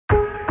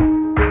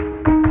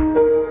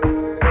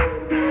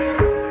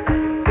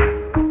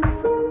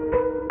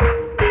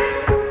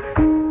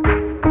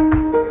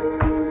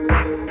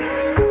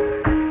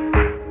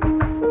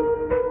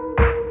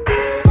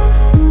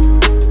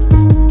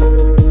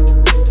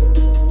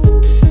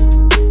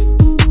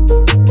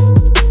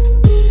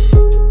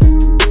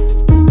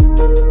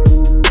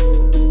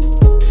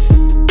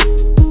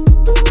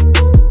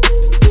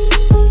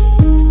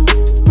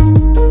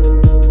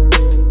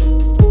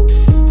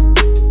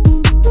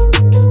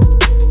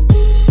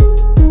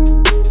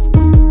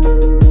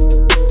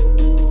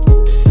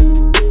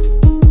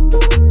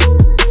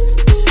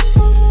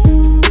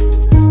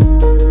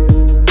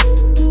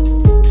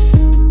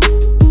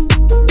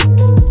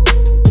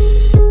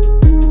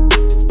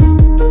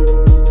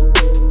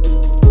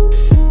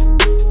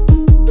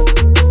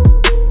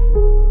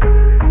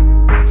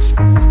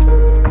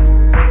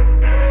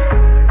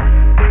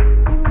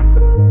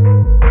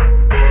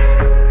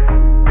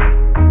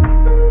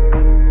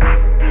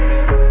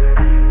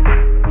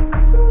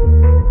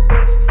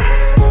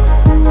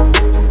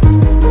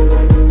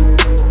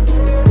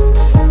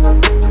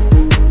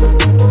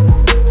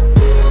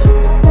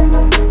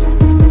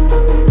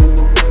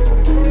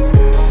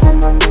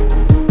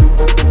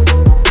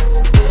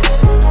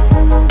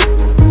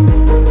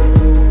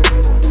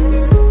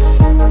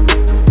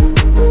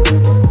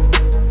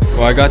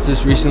I got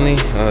this recently,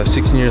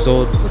 16 years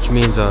old, which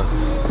means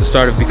the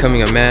start of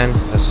becoming a man.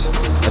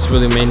 That's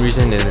really the main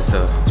reason, and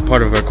it's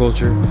part of our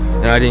culture.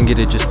 And I didn't get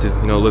it just to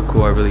look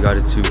cool. I really got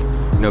it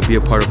to be a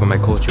part of my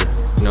culture.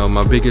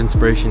 My big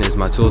inspiration is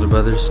my two older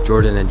brothers,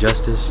 Jordan and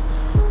Justice.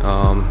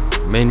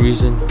 Main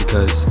reason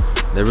because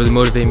they really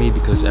motivate me,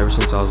 because ever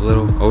since I was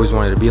little, I always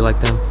wanted to be like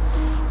them.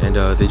 And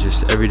they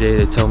just, every day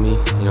they tell me,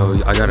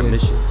 I got a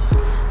mission.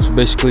 So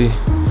basically,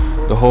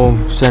 the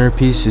whole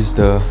centerpiece is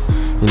the,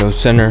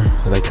 center,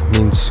 like,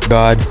 means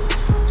God.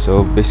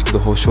 So basically the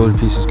whole shoulder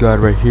piece is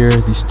God right here.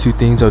 These two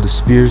things are the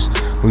spears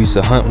we used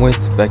to hunt with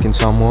back in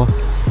Samoa.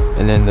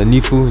 And then the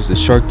nifu is the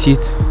shark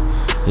teeth.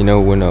 When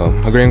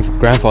my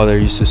grandfather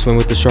used to swim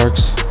with the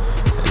sharks.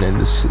 And then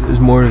there's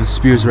more of the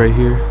spears right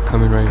here,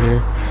 coming right here.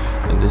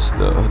 And this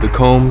the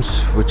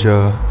combs, which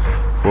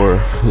for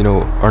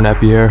our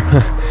nappy hair.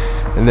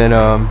 And then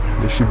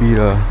there should be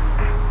the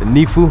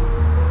nifu,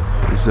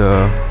 is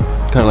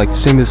kind of like the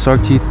same as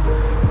shark teeth.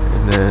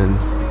 And then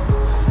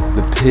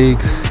the pig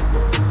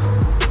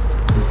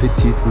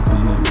teeth would be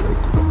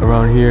like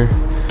around here,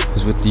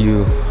 is what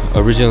you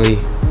originally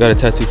got a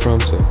tattoo from.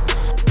 So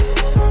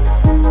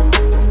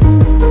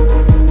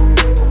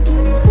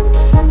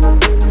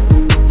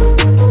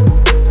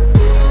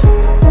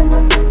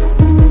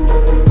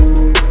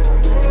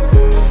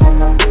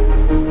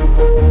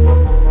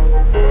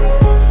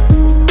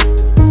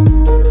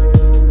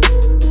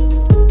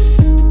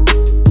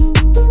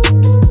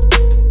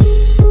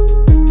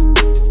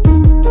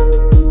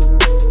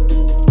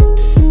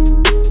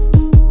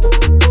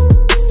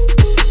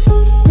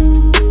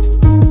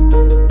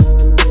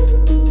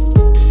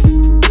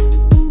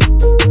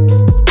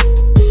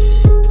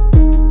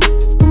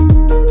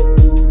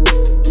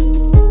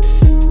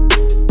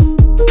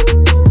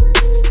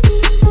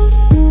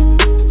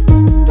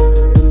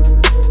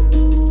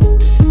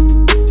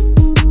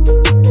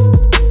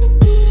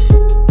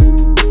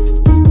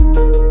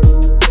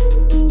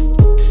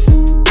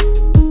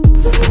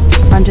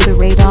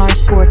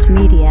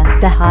Media,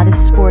 the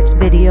hottest sports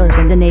videos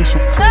in the nation.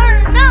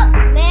 Turn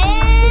up!